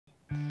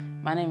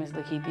My name is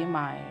LaKeithia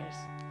Myers,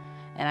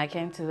 and I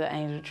came to the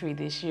Angel Tree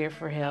this year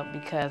for help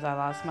because I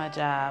lost my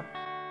job.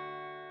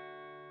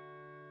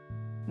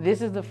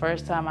 This is the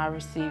first time I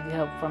received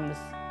help from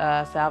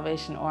the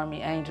Salvation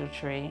Army Angel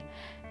Tree.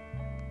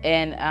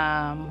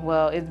 And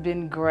well, it's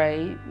been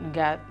great.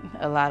 Got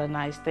a lot of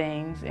nice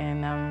things,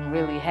 and I'm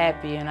really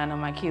happy, and I know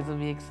my kids will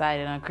be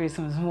excited on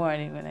Christmas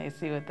morning when they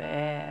see what they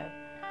have.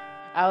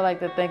 I would like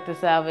to thank the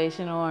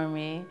Salvation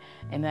Army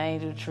and the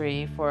Angel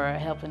Tree for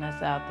helping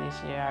us out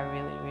this year. I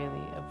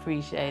really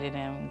appreciate it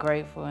and I'm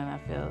grateful, and I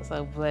feel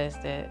so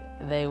blessed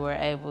that they were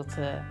able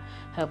to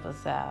help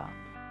us out.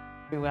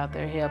 Without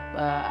their help,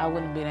 I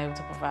wouldn't have been able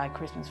to provide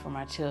Christmas for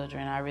my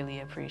children. I really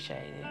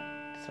appreciate it.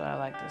 That's what I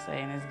like to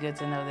say, and it's good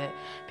to know that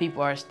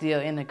people are still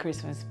in the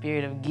Christmas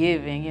spirit of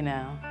giving, you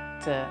know,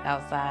 to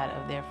outside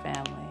of their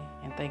family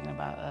and thinking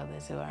about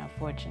others who are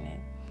unfortunate.